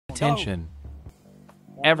attention.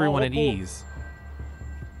 Everyone at ease.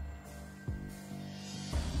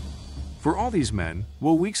 For all these men,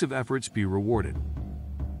 will weeks of efforts be rewarded?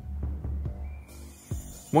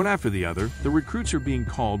 One after the other, the recruits are being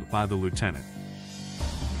called by the lieutenant.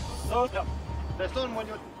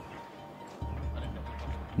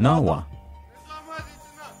 Nawa.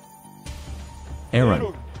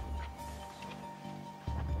 Aaron.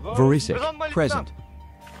 Verisik, present.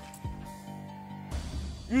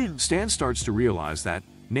 Stan starts to realize that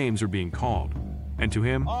names are being called, and to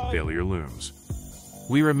him, failure looms.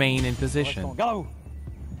 We remain in position.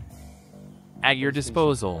 At your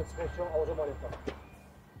disposal.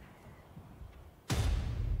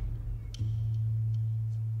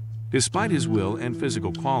 Despite his will and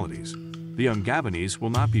physical qualities, the young Gabonese will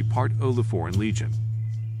not be part of the Foreign Legion.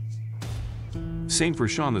 Same for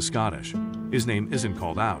Sean the Scottish. His name isn't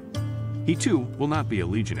called out. He too will not be a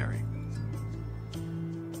legionary.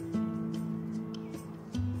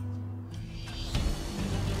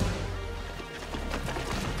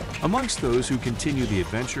 Amongst those who continue the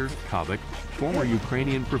adventure, Kovic, former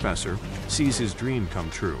Ukrainian professor, sees his dream come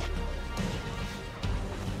true.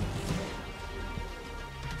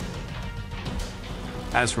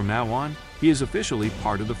 As from now on, he is officially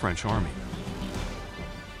part of the French army.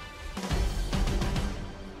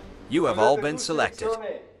 You have all been selected.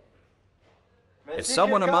 If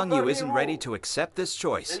someone among you isn't ready to accept this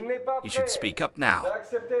choice, you should speak up now.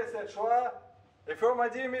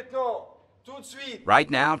 Right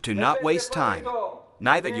now, do not waste time,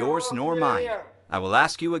 neither yours nor mine. I will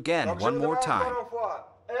ask you again one more time.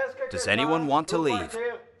 Does anyone want to leave?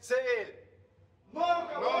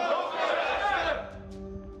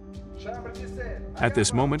 At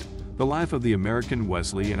this moment, the life of the American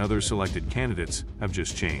Wesley and other selected candidates have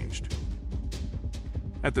just changed.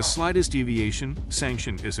 At the slightest deviation,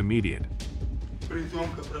 sanction is immediate.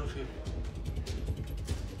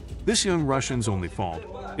 This young Russian's only fault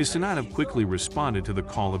is to not have quickly responded to the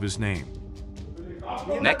call of his name.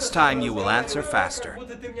 Next time you will answer faster.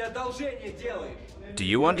 Do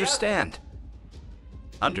you understand?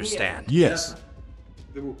 Understand. Yes.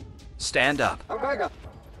 Stand up.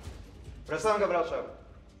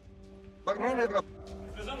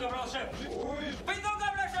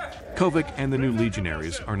 Kovic and the new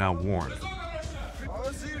legionaries are now warned.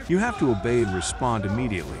 You have to obey and respond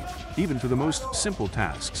immediately, even for the most simple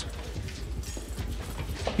tasks.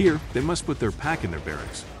 Here, they must put their pack in their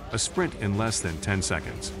barracks, a sprint in less than 10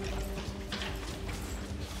 seconds.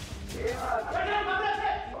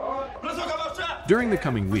 During the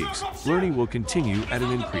coming weeks, learning will continue at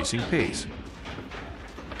an increasing pace.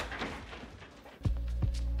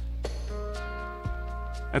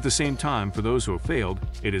 At the same time, for those who have failed,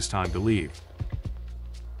 it is time to leave.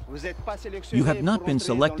 You have not been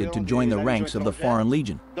selected to join the ranks of the Foreign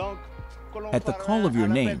Legion. At the call of your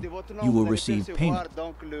name, you will receive payment.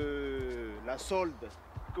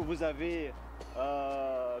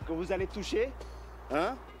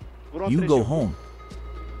 You go home.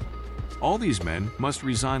 All these men must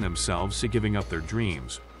resign themselves to giving up their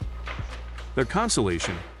dreams. Their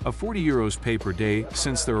consolation, a 40 euros pay per day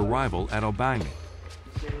since their arrival at Albany.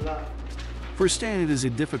 For Stan, it is a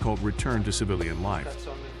difficult return to civilian life.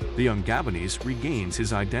 The young Gabonese regains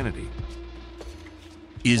his identity.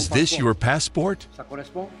 Is this your passport?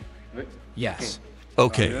 Yes.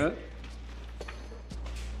 Okay.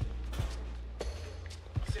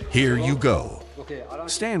 Here you go.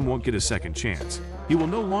 Stan won't get a second chance. He will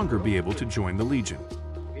no longer be able to join the Legion.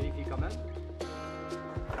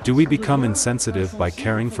 Do we become insensitive by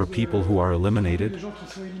caring for people who are eliminated?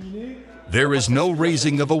 There is no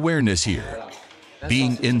raising of awareness here.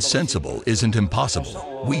 Being insensible isn't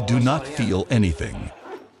impossible. We do not feel anything.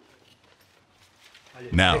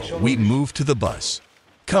 Now, we move to the bus.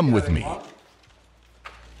 Come with me.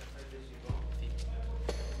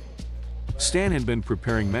 Stan had been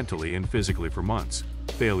preparing mentally and physically for months.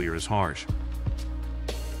 Failure is harsh.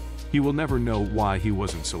 He will never know why he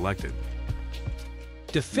wasn't selected.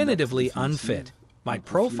 Definitively unfit. My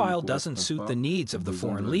profile doesn't suit the needs of the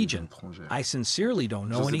Foreign Legion. I sincerely don't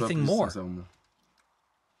know anything more.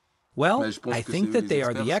 Well, I think that they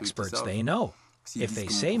are the experts. They know. If they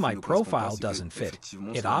say my profile doesn't fit,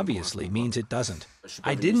 it obviously means it doesn't.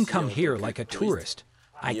 I didn't come here like a tourist.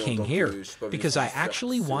 I came here because I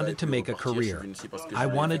actually wanted to make a career. I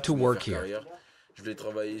wanted to work here.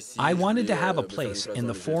 I wanted to have a place in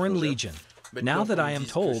the Foreign Legion. Now that I am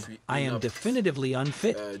told I am definitively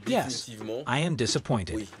unfit, yes, I am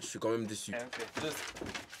disappointed.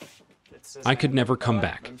 I could never come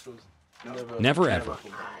back. Never ever.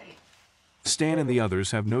 Stan and the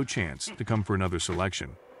others have no chance to come for another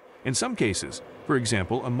selection. In some cases, for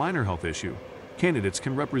example a minor health issue, candidates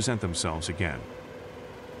can represent themselves again.